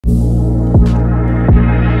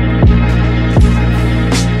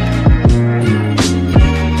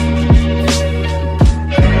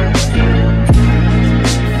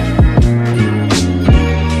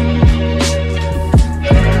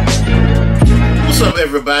What's up,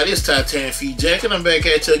 everybody? It's TitanicFeetJack, and I'm back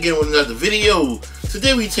at you again with another video.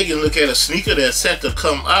 Today we taking a look at a sneaker that's set to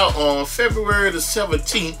come out on February the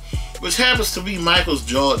 17th, which happens to be Michael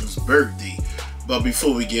Jordan's birthday. But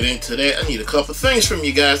before we get into that, I need a couple things from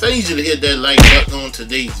you guys. I need you to hit that like button on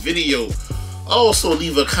today's video. Also,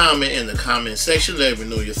 leave a comment in the comment section. Let me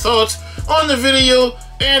know your thoughts on the video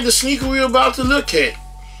and the sneaker we're about to look at.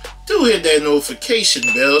 Do hit that notification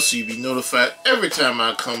bell so you'll be notified every time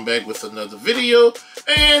I come back with another video,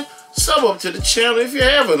 and sub up to the channel if you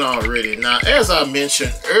haven't already. Now, as I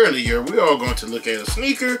mentioned earlier, we are going to look at a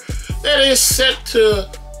sneaker that is set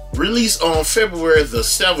to release on February the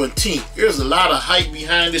 17th. There's a lot of hype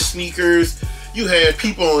behind the sneakers. You have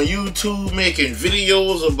people on YouTube making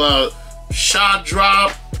videos about shot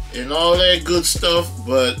drop and all that good stuff,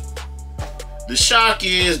 but the shock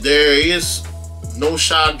is there is no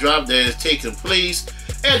shot drop that has taken place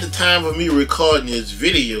at the time of me recording this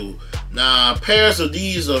video. Now, pairs of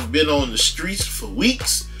these have been on the streets for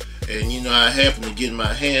weeks, and you know, I happened to get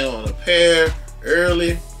my hand on a pair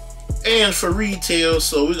early and for retail,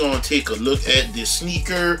 so we're gonna take a look at this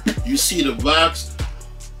sneaker. You see the box,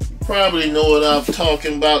 you probably know what I'm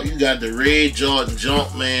talking about. You got the red Jordan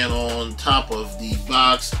Jumpman on top of the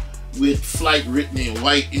box with flight written in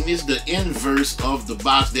white, and it's the inverse of the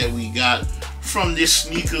box that we got from this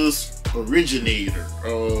sneaker's originator.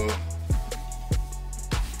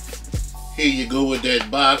 Here you go with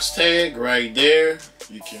that box tag right there.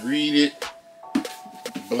 You can read it.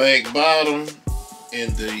 Black bottom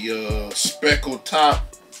and the speckled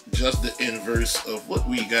top, just the inverse of what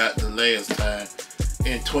we got the last time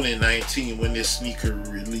in 2019 when this sneaker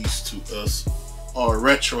released to us, or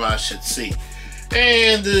retro I should say.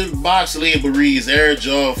 And the box label reads Air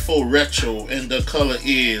Jordan 4 Retro, and the color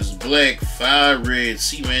is black, fire red,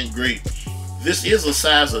 cement gray. This is a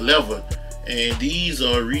size 11, and these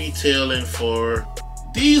will be retailing for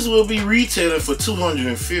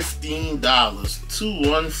 $215.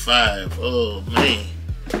 $215. Oh man.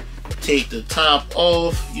 Take the top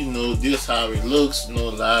off. You know this how it looks. No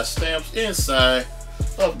live stamps inside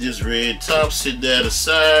of this red top. Sit that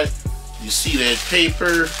aside. You see that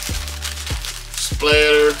paper.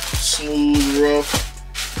 Splatter, smooth, rough.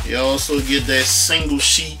 You also get that single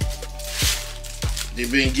sheet.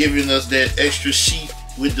 They've been giving us that extra sheet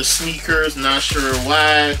with the sneakers. Not sure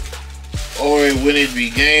why or when it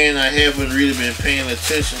began. I haven't really been paying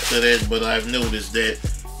attention to that, but I've noticed that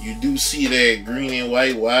you do see that green and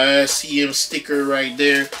white YCM sticker right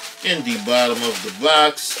there in the bottom of the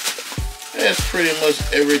box. That's pretty much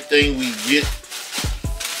everything we get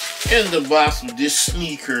in the box with this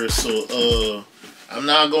sneaker. So I'm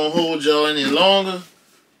not gonna hold y'all any longer.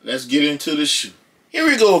 Let's get into the shoe. Here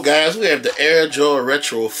we go, guys. We have the Air Jordan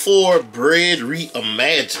Retro 4 Bred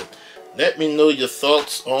Reimagined. Let me know your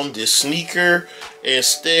thoughts on this sneaker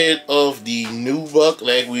instead of the nubuck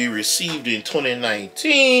like we received in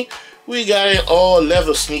 2019. We got an all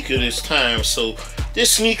leather sneaker this time. So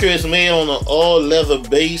this sneaker is made on an all leather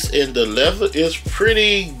base, and the leather is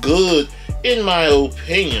pretty good in my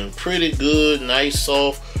opinion. Pretty good, nice,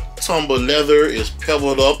 soft tumble leather. Is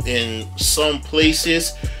pebbled up in some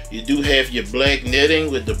places. You do have your black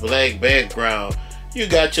netting with the black background. You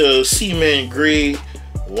got your cement gray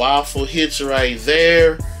waffle hits right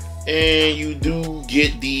there, and you do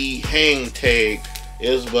get the hang tag.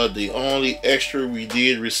 It's about the only extra we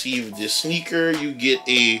did receive this sneaker. You get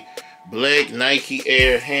a black Nike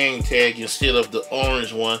Air hang tag instead of the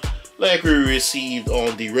orange one like we received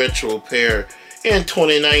on the retro pair in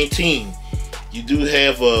 2019. You do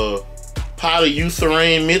have a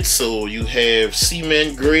polyurethane midsole. You have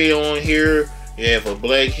cement gray on here. You have a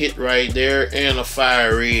black hit right there and a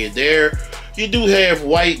fire red there. You do have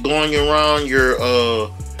white going around your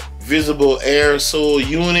visible air sole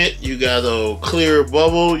unit. You got a clear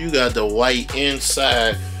bubble. You got the white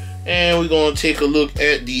inside. And we're going to take a look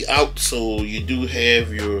at the outsole. You do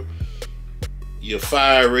have your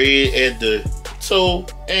fire red at the toe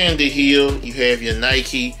and the heel. You have your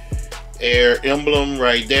Nike Air emblem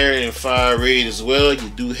right there in fire red as well. You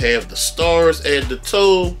do have the stars at the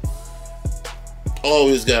toe.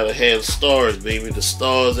 Always gotta have stars, baby. The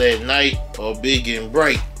stars at night are big and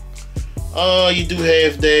bright. You do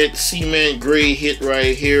have that cement gray hit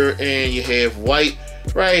right here, and you have white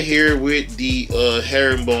right here with the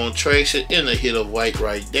herringbone traction and a hit of white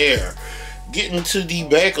right there. Getting to the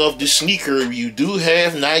back of the sneaker, you do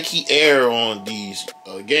have Nike Air on these.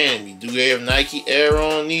 Again, you do have Nike Air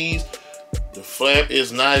on these. The flap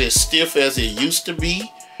is not as stiff as it used to be,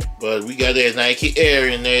 but we got that Nike Air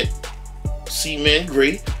in that cement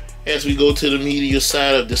gray. As we go to the medial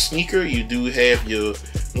side of the sneaker, you do have your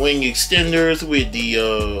wing extenders with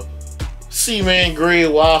the Seaman Gray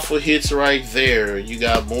waffle hits right there. You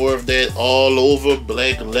got more of that all over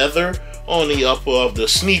black leather on the upper of the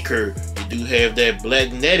sneaker. You do have that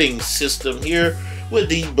black netting system here with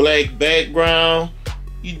the black background.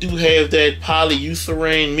 You do have that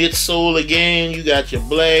polyurethane midsole again. You got your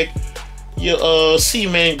black, your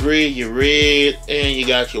Seaman Gray, your red, and you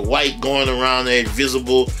got your white going around that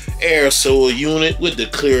visible aerosol unit with the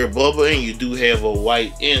clear bubble, and you do have a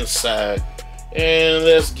white inside. And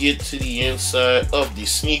let's get to the inside of the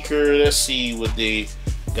sneaker. Let's see what they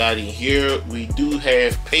got in here. We do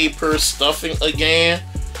have paper stuffing again,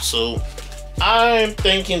 so I'm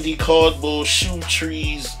thinking the cardboard shoe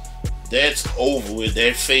trees, that's over with.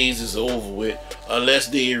 That phase is over with, unless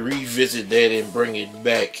they revisit that and bring it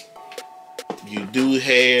back. You do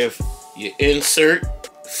have your insert,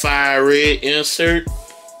 fire red insert,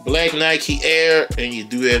 black Nike Air, and you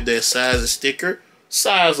do have that size sticker,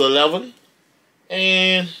 size 11,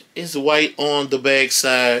 and it's white on the back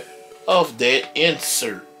side of that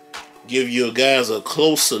insert. Give you guys a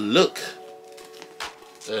closer look.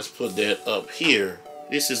 Let's put that up here.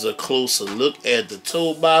 This is a closer look at the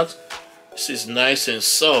toe box. This is nice and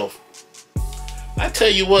soft. I tell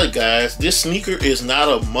you what, guys, this sneaker is not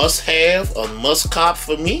a must-have, a must-cop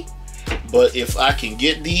for me. But if I can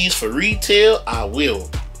get these for retail, I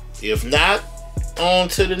will. If not, on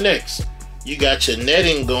to the next. You got your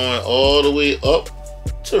netting going all the way up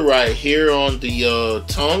to right here on the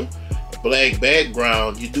tongue. Black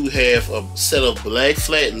background. You do have a set of black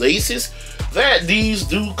flat laces that these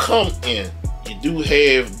do come in. You do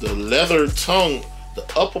have the leather tongue. The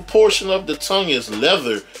upper portion of the tongue is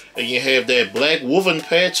leather, and you have that black woven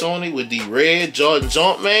patch on it with the red Jordan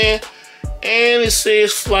Jumpman, and it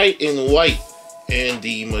says Flight in white. And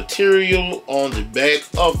the material on the back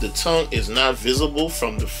of the tongue is not visible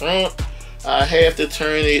from the front. I have to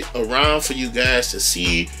turn it around for you guys to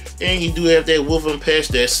see. And you do have that woven patch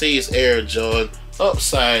that says Air Jordan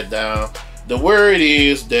upside down. The word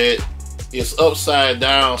is that it's upside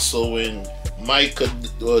down, so when Mike could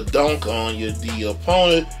dunk on you, the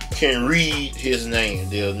opponent can read his name.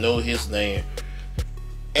 They'll know his name.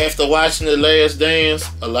 After watching The Last Dance,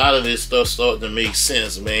 a lot of this stuff starting to make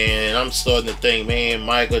sense, man. I'm starting to think, man,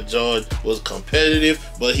 Michael Jordan was competitive,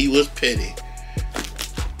 but he was petty.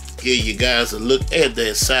 Give you guys a look at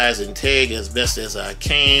that size and tag as best as I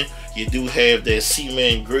can. You do have that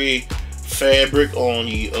Seaman Gray fabric on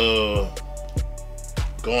the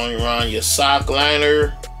going around your sock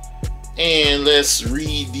liner. And let's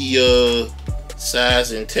read the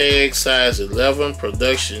size and tag. Size 11,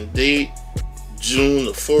 production date June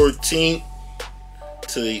the 14th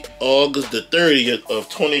to August the 30th of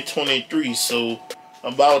 2023. So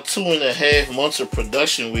about 2.5 months of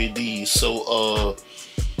production with these. So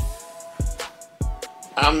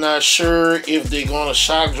I'm not sure if they're gonna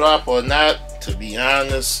shock drop or not, to be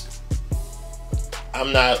honest.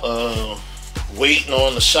 I'm not waiting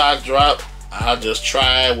on the shock drop. I'll just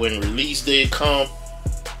try when release day come.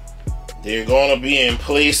 They're gonna be in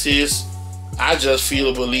places. I just feel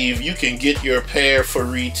or believe you can get your pair for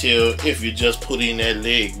retail if you just put in that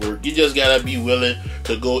leg work. You just gotta be willing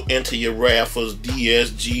to go into your raffles,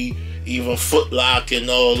 DSG, even Foot Lock, and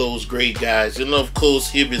all those great guys. And of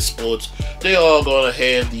course, Hibbett Sports. They're all gonna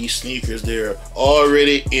have these sneakers. They're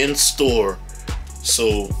already in store.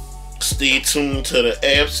 So stay tuned to the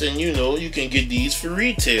apps, and you know you can get these for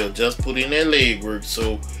retail. Just put in that leg work.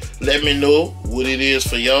 So let me know what it is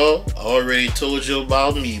for y'all. I already told you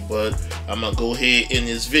about me, but I'm gonna go ahead in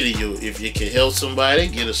this video. If you can help somebody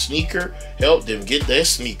get a sneaker, help them get that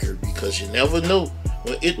sneaker, because you never know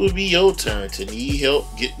when it will be your turn to need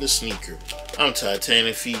help getting a sneaker. I'm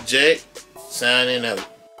TitanicFeetJack, signing out.